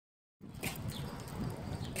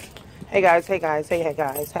Hey guys, hey guys, hey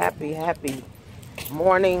guys. Happy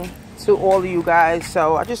morning to all of you guys.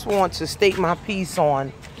 So I just want to state my piece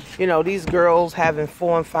on, these girls having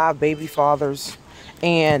 4 and 5 baby fathers,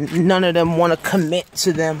 and none of them want to commit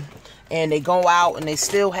to them. And they go out and they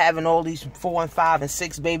still having all these 4 and 5 and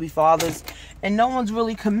 6 baby fathers, and no one's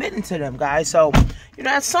really committing to them, guys. So,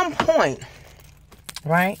 at some point,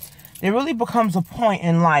 right, there really becomes a point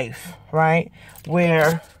in life, right,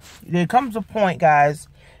 where there comes a point, guys,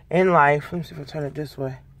 in life. Let me see if I turn it this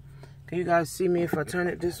way. Can you guys see me if I turn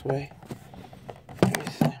it this way? Let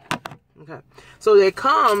me see. Okay. So there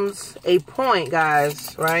comes a point,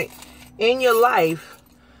 guys, right, in your life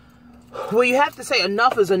where you have to say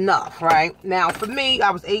enough is enough, right? Now, for me,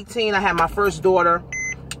 I was 18. I had my first daughter.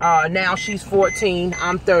 Now she's 14.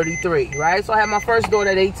 I'm 33, right? So I had my first daughter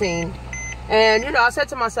at 18. And, I said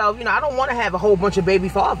to myself, I don't want to have a whole bunch of baby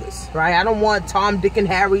fathers, right? I don't want Tom, Dick, and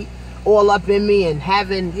Harry all up in me and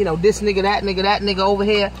having, this nigga, that nigga over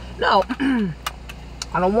here. No,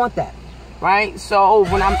 I don't want that, right? So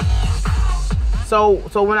when I'm,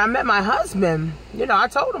 so when I met my husband, I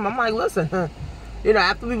told him, I'm like, listen,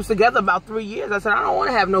 after we was together about 3 years, I said, I don't want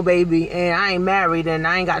to have no baby, and I ain't married, and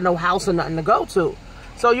I ain't got no house or nothing to go to.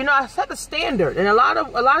 So, I set a standard, and a lot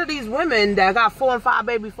of these women that got 4 and 5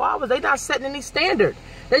 baby fathers, they not setting any standard.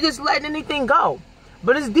 They just letting anything go.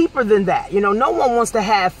 But it's deeper than that. No one wants to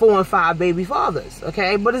have 4 and 5 baby fathers,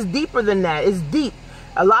 okay? But it's deeper than that. It's deep.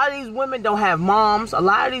 A lot of these women don't have moms. A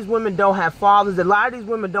lot of these women don't have fathers. A lot of these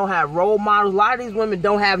women don't have role models. A lot of these women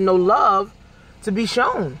don't have no love to be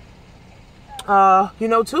shown,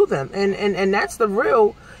 to them. And that's the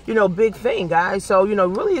real, big thing, guys. So,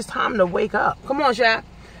 really it's time to wake up. Come on, Shaq.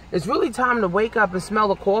 It's really time to wake up and smell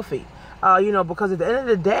the coffee. Because at the end of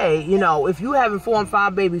the day, if you having 4 and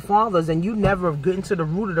 5 baby fathers and you never get into the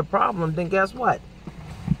root of the problem, then guess what?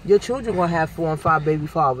 Your children going to have 4 and 5 baby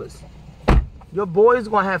fathers. Your boys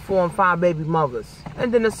going to have 4 and 5 baby mothers.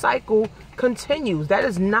 And then the cycle continues. That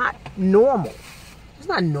is not normal. It's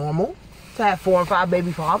not normal to have 4 and 5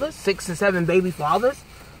 baby fathers, 6 and 7 baby fathers,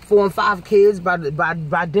 4 and 5 kids by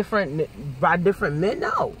different men.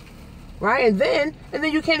 No. Right? And then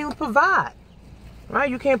you can't even provide. Right?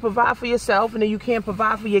 You can't provide for yourself, and then you can't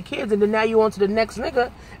provide for your kids, and then now you on to the next nigga,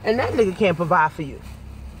 and that nigga can't provide for you.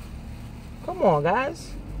 Come on,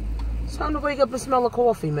 guys. It's time to wake up and smell the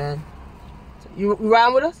coffee, man. You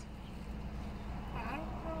riding with us? I don't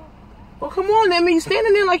know. Well, come on, then. You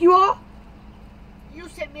standing there like you are? You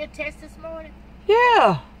sent me a text this morning?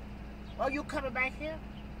 Yeah. Oh, you coming back here?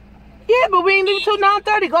 Yeah, but we ain't leaving till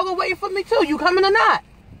 9:30. Go wait for me, too. You coming or not?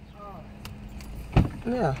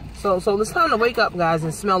 Yeah, so it's time to wake up, guys,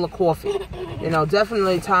 and smell the coffee.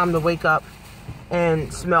 Definitely time to wake up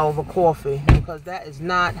and smell the coffee, because that is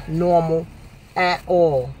not normal at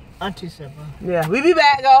all. Auntie Simba. Yeah, we be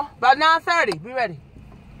back, though. About 9:30. Be ready.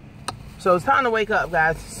 So it's time to wake up,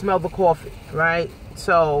 guys. Smell the coffee, right?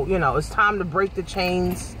 So, it's time to break the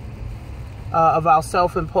chains of our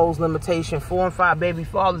self-imposed limitation. 4 and 5 baby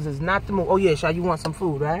fathers is not the move. Oh, yeah, Shy, you want some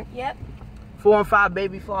food, right? Yep. 4 and 5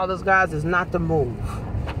 baby fathers, guys, is not the move.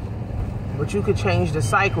 But you could change the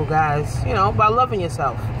cycle, guys, by loving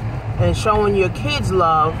yourself and showing your kids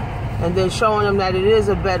love, and then showing them that it is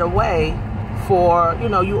a better way for,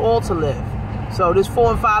 you all to live. So this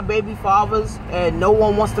 4 and 5 baby fathers and no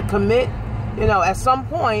one wants to commit, at some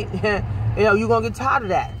point, you're going to get tired of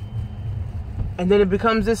that. And then it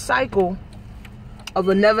becomes this cycle of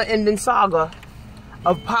a never-ending saga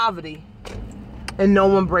of poverty, and no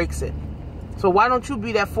one breaks it. So why don't you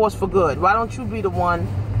be that force for good? Why don't you be the one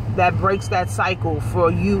that breaks that cycle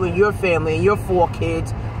for you and your family and your 4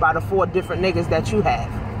 kids by the 4 different niggas that you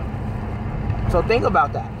have? So think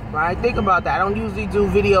about that, right? Think about that. I don't usually do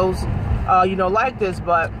videos, like this,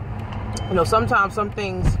 but, sometimes some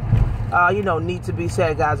things, need to be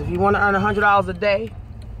said, guys. If you want to earn $100 a day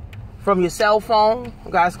from your cell phone,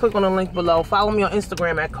 guys, click on the link below. Follow me on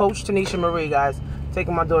Instagram at Coach Tanisha Marie, guys.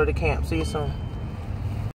 Taking my daughter to camp. See you soon.